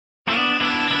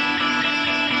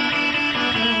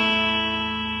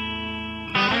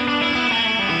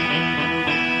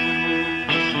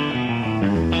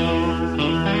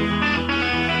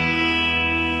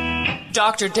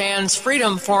Dr. Dan's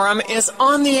Freedom Forum is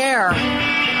on the air.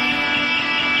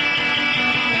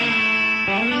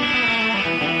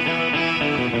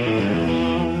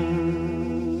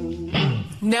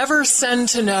 Never send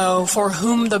to know for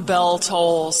whom the bell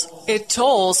tolls. It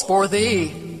tolls for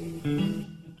thee.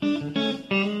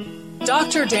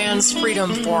 Dr. Dan's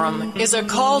Freedom Forum is a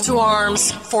call to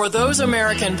arms for those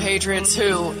American patriots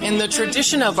who, in the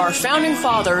tradition of our founding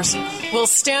fathers, will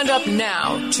stand up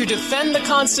now to defend the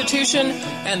Constitution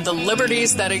and the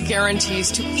liberties that it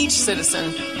guarantees to each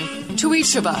citizen, to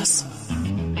each of us.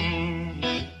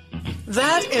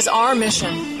 That is our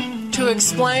mission, to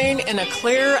explain in a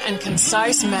clear and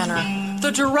concise manner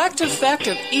the direct effect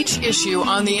of each issue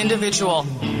on the individual,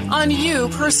 on you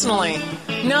personally,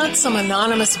 not some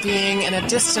anonymous being in a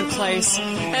distant place,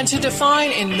 and to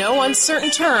define in no uncertain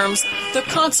terms the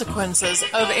consequences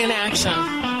of inaction.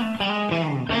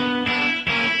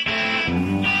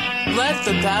 Let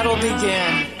the battle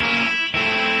begin.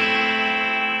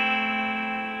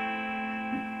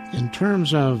 In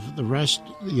terms of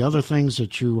the other things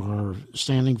that you are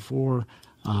standing for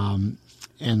and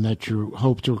that you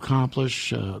hope to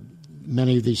accomplish,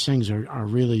 many of these things are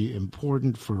really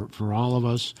important for all of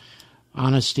us.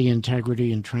 Honesty,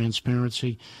 integrity, and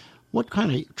transparency. What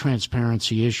kind of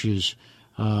transparency issues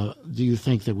do you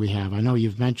think that we have? I know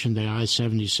you've mentioned the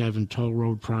I-77 toll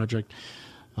road project.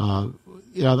 Are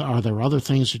there other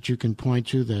things that you can point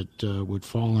to that would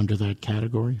fall under that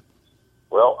category?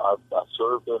 Well, I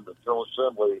served in the General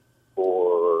Assembly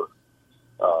from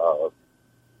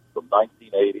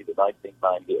 1980 to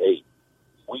 1998.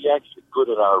 We actually put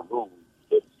in our rules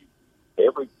that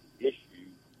every issue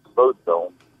voted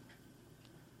on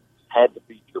had to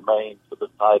be germane to the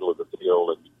title of the bill,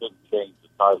 and you couldn't change the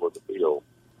title of the bill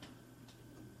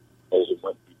as it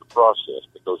went through the process,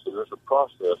 because there is a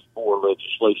process for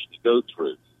legislation to go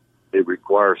through. It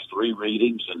requires 3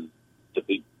 readings and to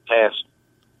be passed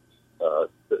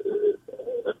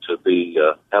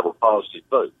have a positive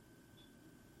vote.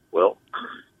 Well,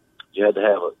 you had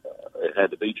to it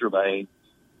had to be germane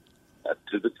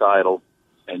to the title,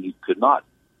 and you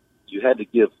had to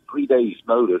give 3 days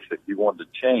notice if you wanted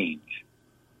to change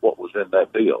what was in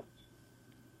that bill.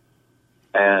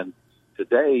 And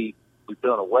today, we've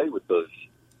done away with those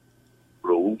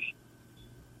rules.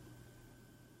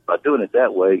 By doing it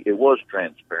that way, it was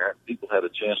transparent. People had a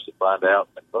chance to find out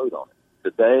and vote on it.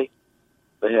 Today,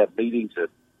 they have meetings at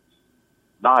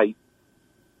night,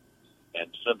 and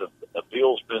since a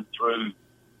bill's been through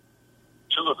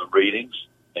 2 of the readings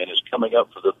and is coming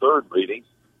up for the 3rd reading,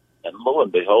 and lo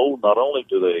and behold, not only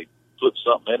do they put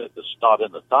something in it that's not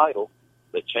in the title,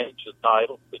 they change the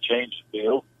title, they change the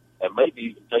bill, and maybe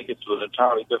even take it to an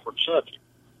entirely different subject.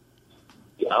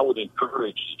 Yeah, I would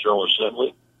encourage the General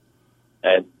Assembly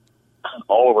and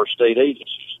all of our state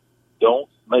agencies, don't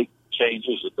make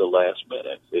changes at the last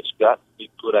minute. It's got to be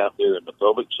put out there in the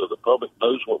public so the public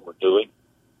knows what we're doing.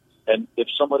 And if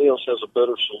somebody else has a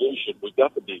better solution, we've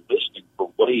got to be listening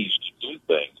for ways to do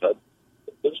things.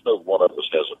 There's no one of us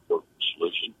has a perfect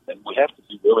solution, and we have to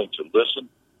be willing to listen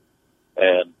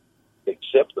and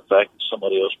accept the fact that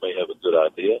somebody else may have a good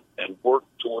idea and work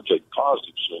towards a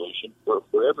positive solution for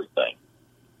everything.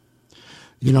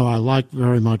 You know, I like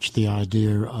very much the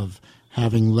idea of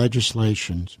having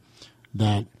legislation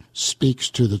that speaks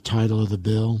to the title of the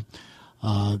bill.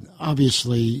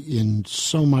 Obviously, in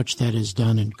so much that is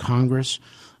done in Congress,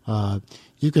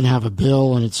 you can have a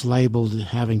bill and it's labeled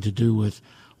having to do with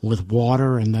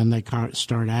water, and then they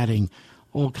start adding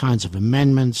all kinds of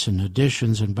amendments and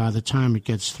additions, and by the time it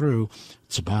gets through,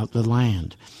 it's about the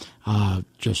land,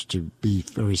 just to be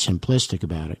very simplistic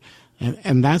about it.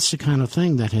 And that's the kind of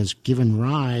thing that has given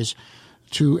rise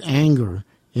to anger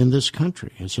in this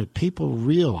country, is that people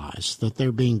realize that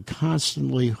they're being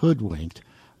constantly hoodwinked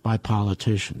by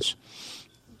politicians.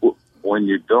 When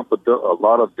you dump a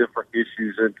lot of different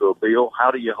issues into a bill,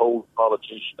 how do you hold a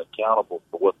politician accountable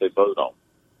for what they vote on?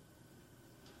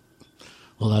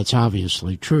 Well, that's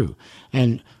obviously true.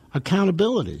 And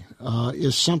accountability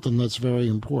is something that's very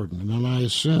important. And I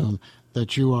assume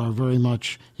that you are very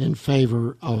much in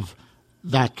favor of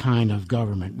that kind of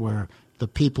government where the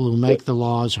people who make the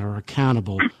laws are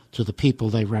accountable to the people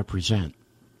they represent.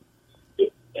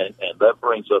 And that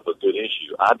brings up a good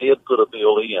issue. I did put a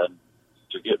bill in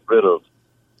to get rid of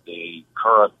the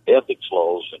current ethics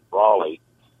laws in Raleigh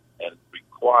and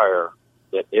require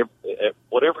that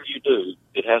whatever you do,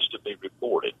 it has to be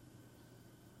reported.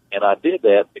 And I did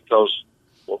that because,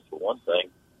 well, for one thing,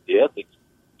 the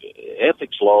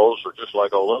ethics laws are just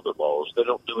like all other laws. They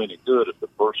don't do any good if the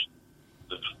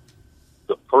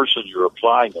person you're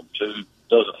applying them to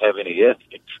doesn't have any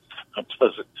ethics,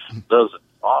 doesn't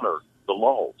honor the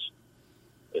laws.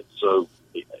 And so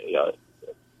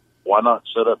why not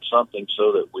set up something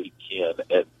so that we can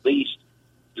at least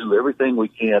do everything we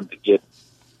can to get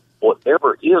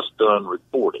whatever is done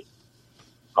reported?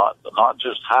 Not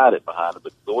just hide it behind it,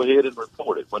 but go ahead and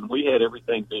report it. When we had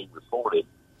everything being reported,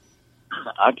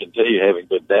 I can tell you, having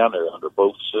been down there under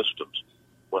both systems,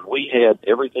 when we had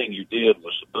everything you did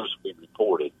was supposed to be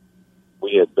reported,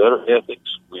 we had better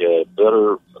ethics, we had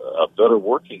a better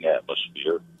working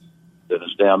atmosphere than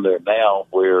is down there now,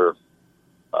 where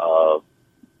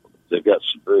they've got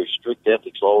some very strict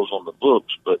ethics laws on the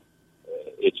books, but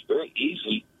it's very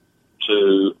easy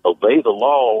to obey the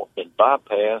law and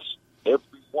bypass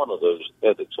every one of those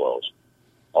ethics laws.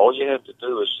 All you have to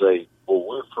do is say, well,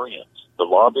 we're friends. The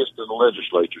lobbyist in the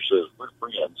legislature says we're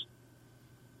friends.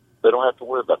 They don't have to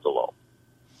worry about the law.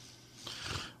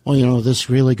 Well, this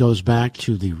really goes back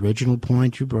to the original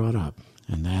point you brought up,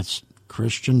 and that's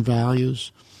Christian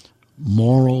values,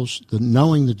 morals,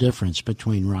 knowing the difference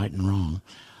between right and wrong.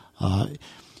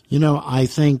 I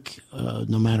think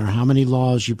no matter how many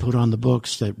laws you put on the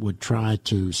books that would try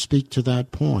to speak to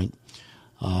that point,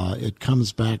 it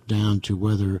comes back down to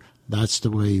whether that's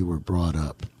the way you were brought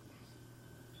up.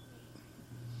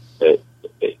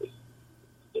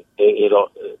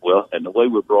 And the way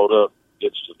we're brought up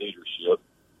gets to leadership,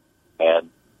 and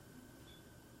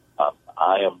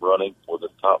I am running for the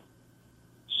top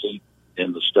seat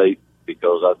in the state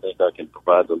because I think I can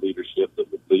provide the leadership that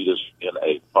would lead us in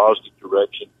a positive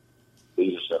direction,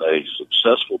 lead us in a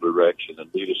successful direction,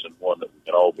 and lead us in one that we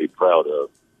can all be proud of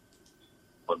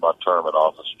when my term in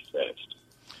office is finished.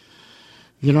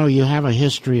 You have a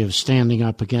history of standing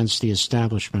up against the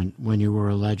establishment when you were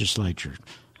a legislator.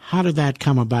 How did that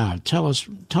come about? Tell us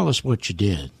what you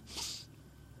did.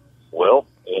 Well,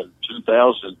 in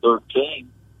 2013,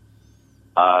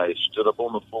 I stood up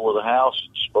on the floor of the House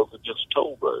and spoke against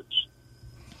toll roads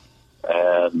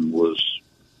and was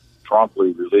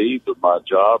promptly relieved of my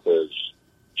job as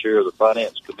chair of the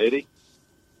Finance Committee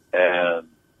and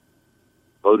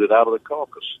voted out of the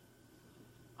caucus.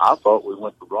 I thought we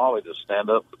went to Raleigh to stand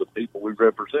up for the people we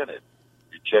represented.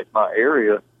 You check my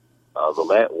area,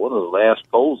 one of the last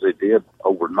polls they did,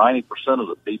 over 90% of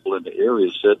the people in the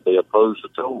area said they opposed the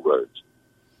toll roads.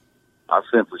 I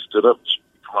simply stood up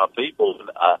for my people, and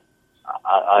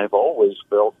I have always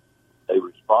felt a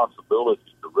responsibility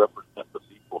to represent the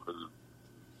people who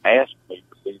asked me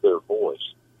to be their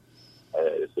voice.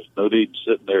 There's no need in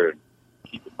sitting there and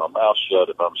keeping my mouth shut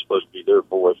if I'm supposed to be their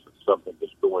voice for something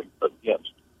that's going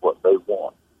against what they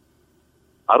want.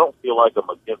 I don't feel like I'm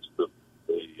against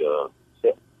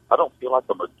I don't feel like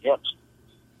I'm against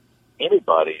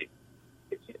anybody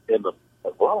I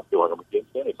don't feel like I'm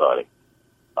against anybody.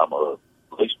 I'm a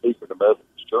lay speaker in the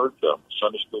Methodist Church. I'm a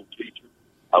Sunday school teacher.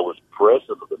 I was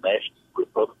president of the National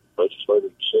Republican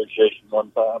Legislative Association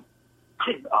one time.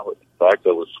 In fact,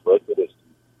 I was selected as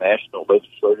the National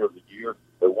Legislator of the Year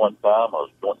at one time. I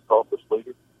was Joint Caucus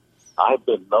Leader. I've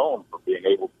been known for being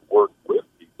able to work with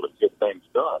people and get things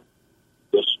done.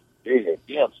 Just being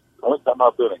against, the only time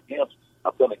I've been against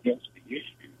the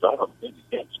issues. I haven't been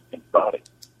against anybody.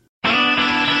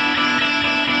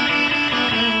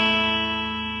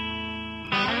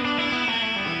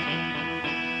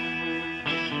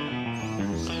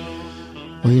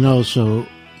 Well, so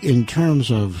in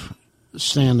terms of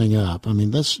standing up, I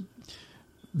mean, this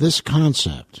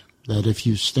concept that if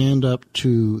you stand up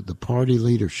to the party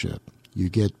leadership, you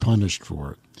get punished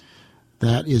for it,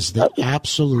 that is the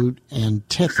absolute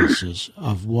antithesis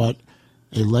of what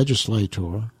a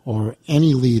legislator or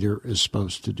any leader is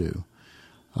supposed to do.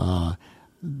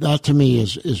 That to me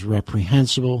is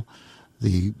reprehensible.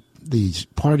 The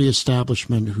party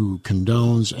establishment who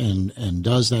condones and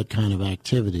does that kind of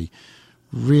activity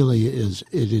really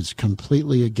is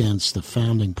completely against the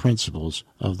founding principles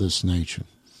of this nation.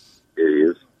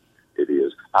 It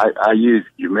is.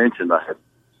 You mentioned I had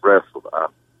wrestled.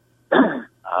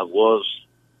 I was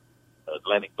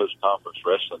Atlantic Coast Conference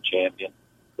wrestling champion,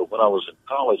 but when I was in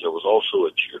college, I was also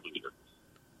a cheerleader.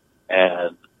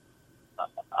 And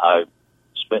I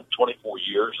spent 24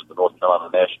 years in the North Carolina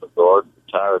National Guard and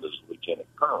retired as a lieutenant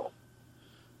colonel.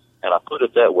 And I put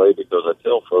it that way because I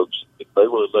tell folks, if they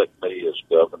will elect me as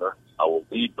governor, I will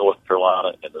lead North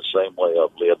Carolina in the same way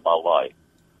I've led my life.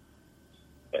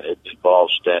 And it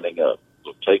involves standing up.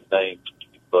 So take names,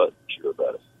 keep butt, and cheer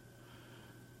about it.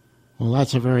 Well,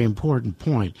 that's a very important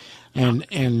point. And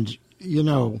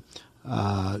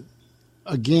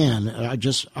again,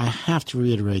 I have to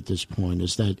reiterate this point,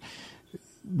 is that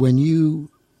when you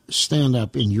stand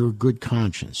up in your good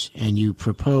conscience and you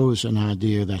propose an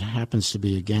idea that happens to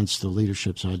be against the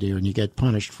leadership's idea and you get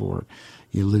punished for it,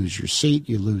 you lose your seat,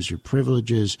 you lose your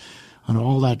privileges, and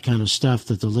all that kind of stuff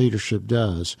that the leadership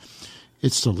does,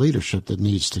 it's the leadership that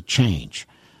needs to change.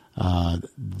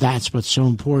 That's what's so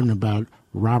important about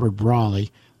Robert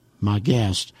Brawley, my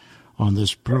guest on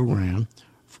this program.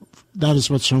 That is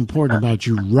what's so important about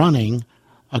you running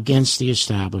against the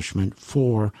establishment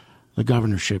for the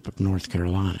governorship of North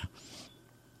Carolina.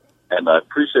 And I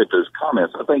appreciate those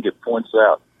comments. I think it points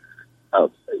out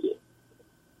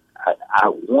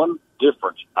one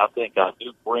difference I think I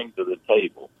do bring to the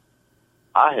table.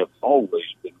 I have always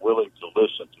been willing to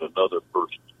listen to another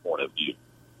person's point of view.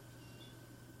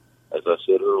 As I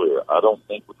said earlier, I don't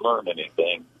think we learn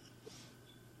anything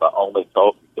by only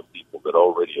talking to people that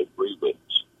already agree with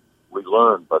us. We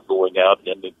learn by going out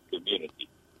in the community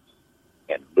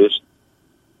and listening,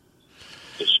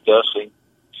 discussing,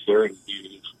 sharing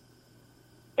views,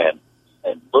 and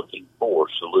looking for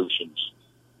solutions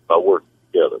by working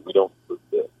together. We don't.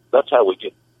 That's how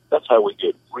we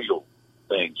get real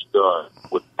things done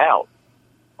without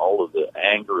all of the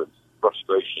anger and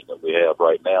frustration that we have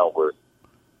right now, where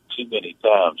too many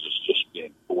times it's just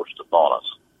being forced upon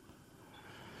us.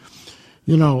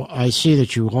 You know, I see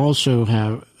that you also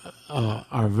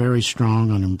are very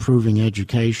strong on improving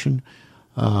education,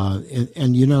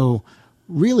 and you know,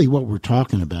 really what we're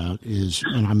talking about is,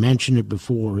 and I mentioned it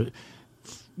before,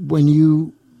 when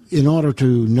you, in order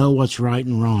to know what's right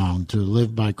and wrong, to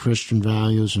live by Christian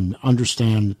values and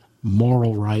understand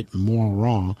moral right and moral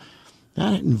wrong,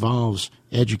 that involves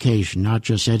education, not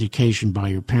just education by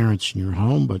your parents in your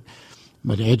home,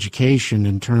 but education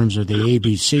in terms of the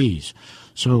ABCs.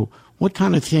 So what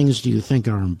kind of things do you think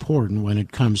are important when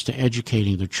it comes to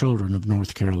educating the children of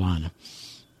North Carolina?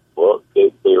 Well,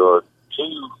 there are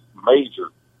two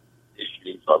major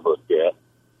issues I look at.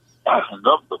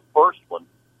 The first one,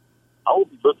 I will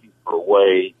be looking for a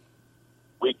way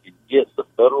we can get the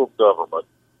federal government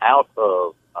out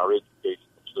of our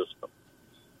educational system.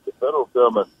 The federal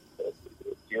government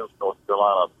gives North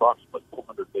Carolina approximately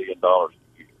 $400 billion a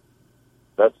year.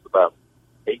 That's about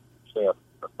 8% or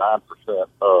 9%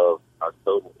 of our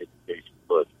total education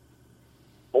budget.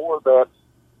 For that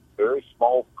very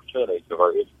small percentage of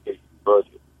our education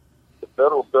budget, the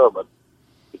federal government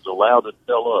is allowed to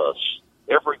tell us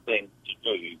everything to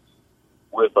do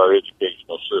with our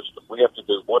educational system. We have to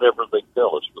do whatever they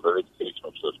tell us with our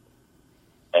educational system.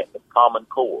 And the Common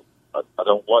Core. I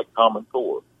don't like Common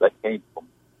Core. That came from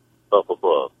up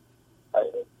above.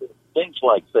 Things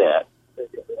like that.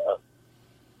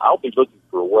 I'll be looking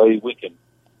for a way we can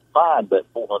find that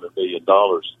 $400 million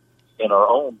in our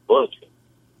own budget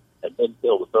and then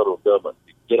tell the federal government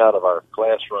to get out of our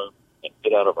classroom and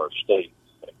get out of our state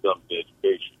when it comes to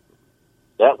education.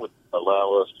 That would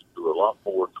allow us to do a lot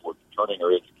more towards turning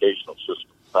our educational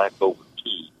system back over to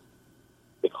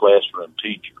the classroom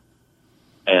teacher.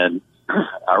 And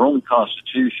our own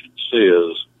Constitution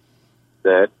says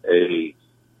that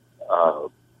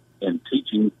in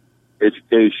teaching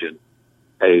education,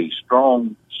 a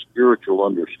strong spiritual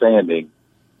understanding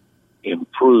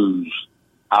improves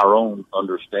our own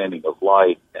understanding of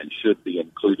life and should be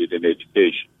included in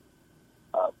education.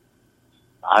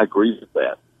 I agree with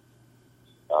that.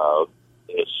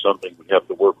 It's something we have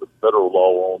to work with federal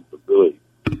law on to really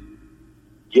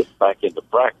get back into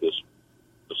practice,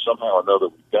 but somehow or another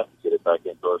we've got to get it back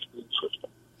into our school system.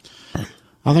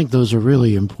 I think those are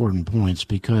really important points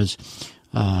because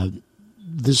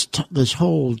this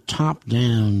whole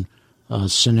top-down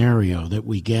scenario that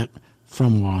we get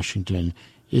from Washington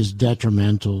is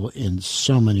detrimental in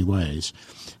so many ways,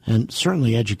 and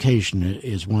certainly education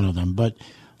is one of them. But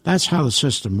that's how the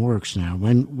system works now.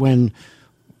 When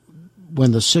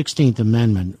the 16th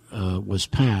Amendment was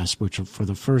passed, which for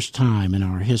the first time in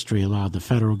our history allowed the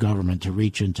federal government to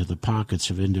reach into the pockets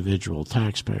of individual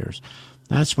taxpayers,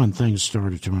 that's when things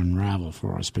started to unravel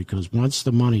for us, because once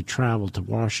the money traveled to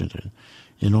Washington,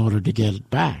 in order to get it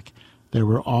back, there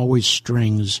were always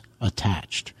strings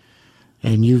attached.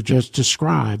 And you've just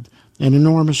described an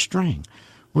enormous string.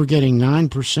 We're getting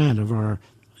 9% of our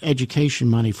education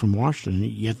money from Washington,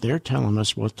 yet they're telling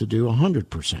us what to do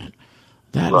 100%.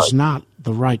 That is not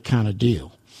the right kind of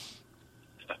deal.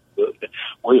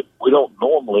 We don't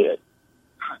normally,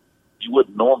 you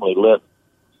wouldn't normally let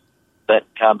that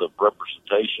kind of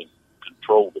representation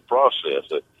control the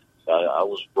process. I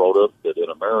was brought up that in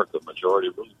America, majority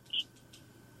rules.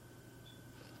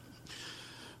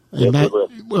 And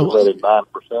we're letting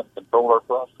 9% control our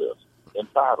process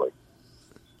entirely.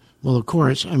 Well, of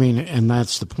course, I mean, and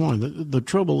that's the point. The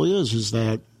trouble is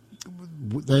that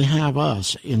they have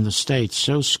us in the States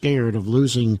so scared of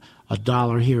losing a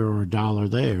dollar here or a dollar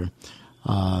there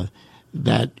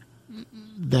that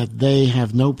they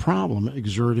have no problem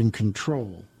exerting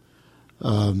control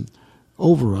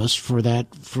over us for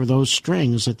those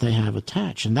strings that they have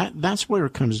attached. And that's where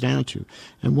it comes down to.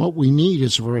 And what we need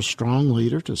is for a strong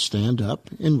leader to stand up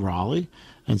in Raleigh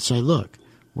and say, look,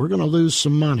 we're going to lose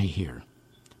some money here,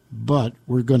 but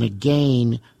we're going to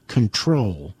gain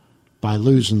control by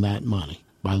losing that money.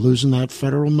 By losing that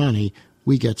federal money,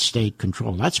 we get state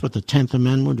control. That's what the 10th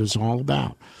Amendment is all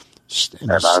about.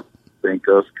 And I think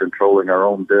us controlling our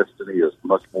own destiny is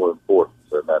much more important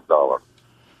than that dollar.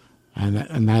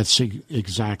 And that's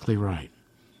exactly right.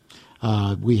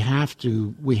 We have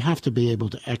to be able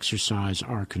to exercise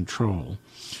our control.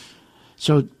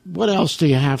 So what else do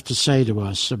you have to say to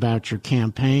us about your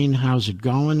campaign? How's it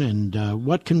going? And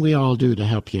what can we all do to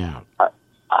help you out?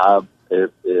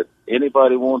 If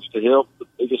anybody wants to help, the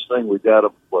biggest thing we've got,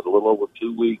 a little over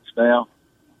 2 weeks now.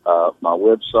 My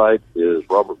website is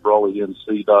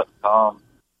robertbrawleync.com.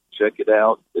 Check it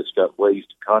out. It's got ways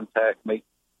to contact me.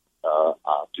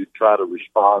 To try to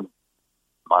respond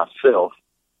myself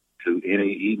to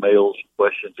any emails,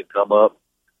 questions that come up.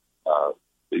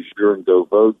 Be sure and go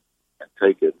vote and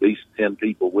take at least 10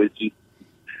 people with you.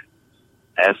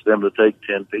 Ask them to take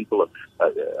 10 people.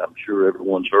 I'm sure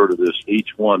everyone's heard of this,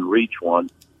 each one, reach one.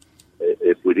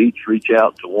 If we'd each reach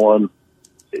out to one,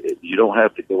 you don't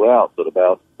have to go out but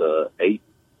about 8-9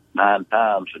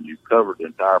 times, and you've covered the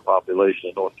entire population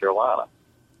of North Carolina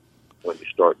when you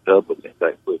start doubling it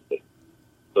that quickly.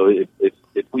 So if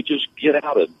we just get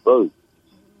out and vote,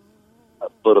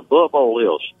 but above all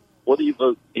else, whether you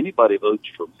vote, anybody votes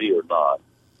for me or not,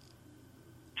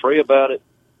 pray about it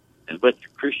and let your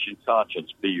Christian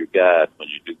conscience be your guide when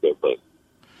you do go vote.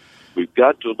 We've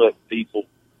got to elect people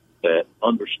that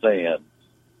understand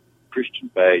Christian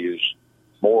values,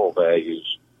 moral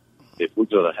values, if we're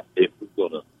going to have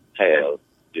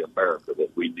the America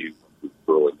that we knew when we were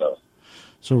growing up.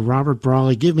 So, Robert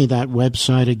Brawley, give me that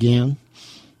website again.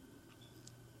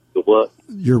 The what?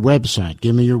 Your website.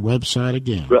 Give me your website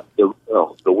again. The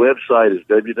website is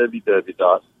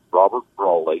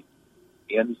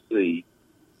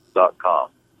www.robertbrawleync.com.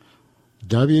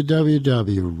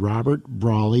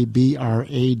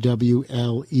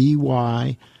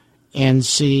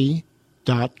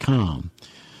 www.robertbrawleync.com.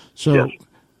 So yes.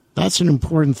 That's an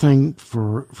important thing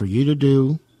for you to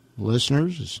do,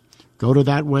 listeners, is go to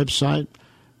that website,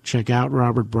 check out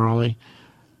Robert Brawley,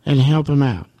 and help him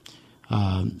out.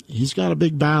 He's got a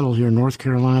big battle here. North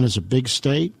Carolina's a big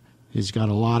state. He's got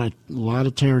a lot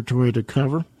of territory to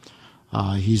cover.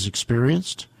 He's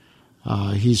experienced.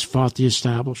 He's fought the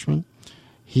establishment.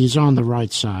 He's on the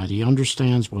right side. He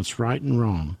understands what's right and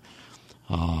wrong.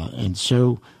 And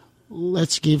so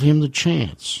let's give him the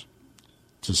chance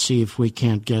to see if we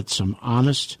can't get some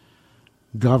honest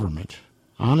government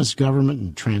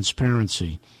and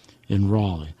transparency in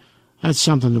Raleigh. That's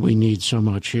something that we need so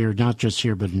much here, not just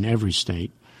here, but in every state.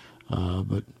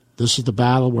 But this is the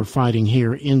battle we're fighting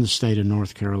here in the state of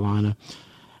North Carolina,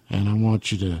 and I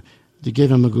want you to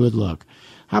give him a good look.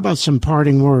 How about some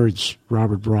parting words,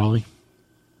 Robert Brawley?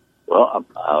 Well,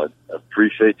 I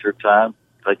appreciate your time,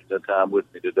 taking the time with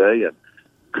me today, and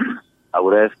I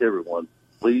would ask everyone,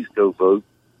 please go vote.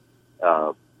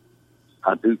 I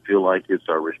do feel like it's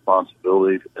our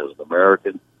responsibility as an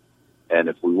American, and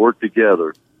if we work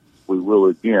together, we will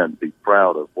again be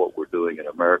proud of what we're doing in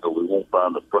America. We won't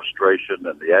find the frustration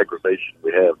and the aggravation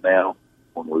we have now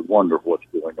when we wonder what's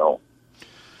going on.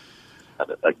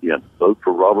 And again, vote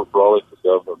for Robert Brawley for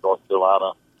governor of North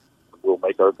Carolina. We'll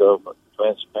make our government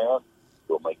transparent.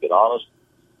 We'll make it honest.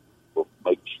 We'll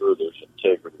make sure there's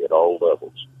integrity at all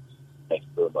levels. Thank you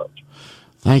very much.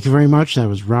 Thank you very much. That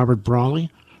was Robert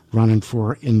Brawley running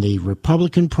in the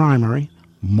Republican primary,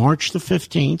 March the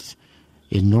 15th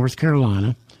in North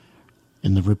Carolina,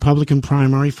 in the Republican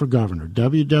primary for governor,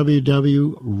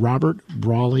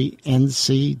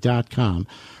 www.robertbrawleync.com.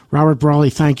 Robert Brawley,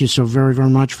 thank you so very, very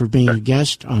much for being a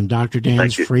guest on Dr.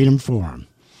 Dan's Freedom Forum.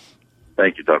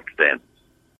 Thank you, Dr. Dan.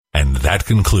 And that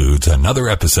concludes another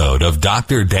episode of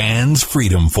Dr. Dan's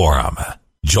Freedom Forum.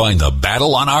 Join the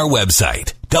battle on our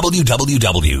website,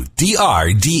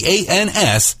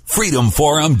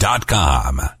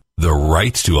 www.drdansfreedomforum.com. The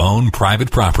right to own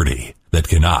private property that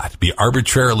cannot be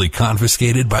arbitrarily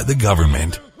confiscated by the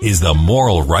government is the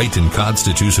moral right and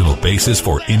constitutional basis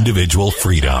for individual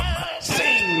freedom.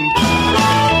 Sing,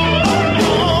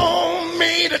 on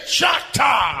me the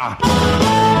Choctaw,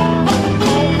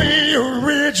 on me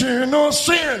original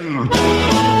sin,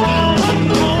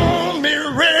 on me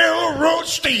railroad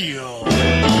steel,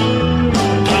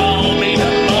 call me the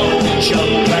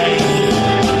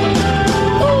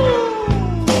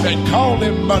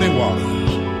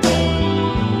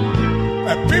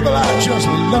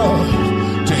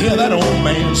love to hear that old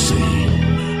man sing.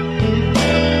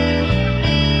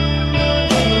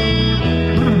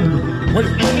 Wait.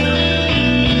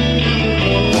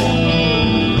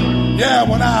 Yeah,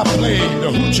 when I play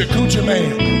the Hoochie Coochie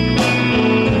Man,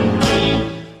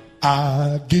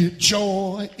 I get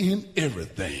joy in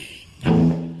everything.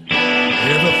 Everything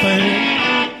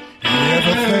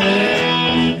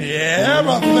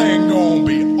gonna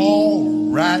be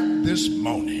all right this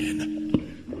morning.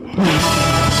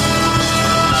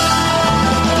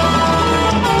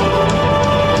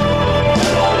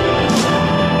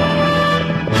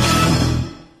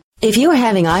 If you are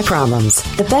having eye problems,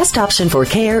 the best option for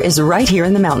care is right here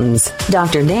in the mountains.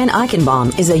 Dr. Dan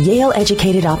Eichenbaum is a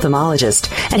Yale-educated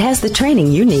ophthalmologist and has the training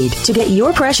you need to get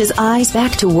your precious eyes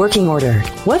back to working order.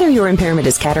 Whether your impairment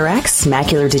is cataracts,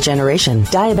 macular degeneration,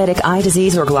 diabetic eye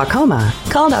disease, or glaucoma,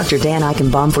 call Dr. Dan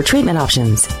Eichenbaum for treatment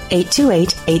options.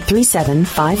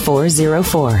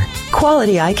 828-837-5404.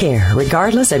 Quality eye care,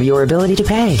 regardless of your ability to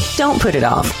pay. Don't put it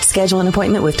off. Schedule an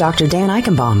appointment with Dr. Dan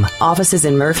Eichenbaum. Offices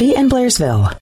in Murphy and Blairsville.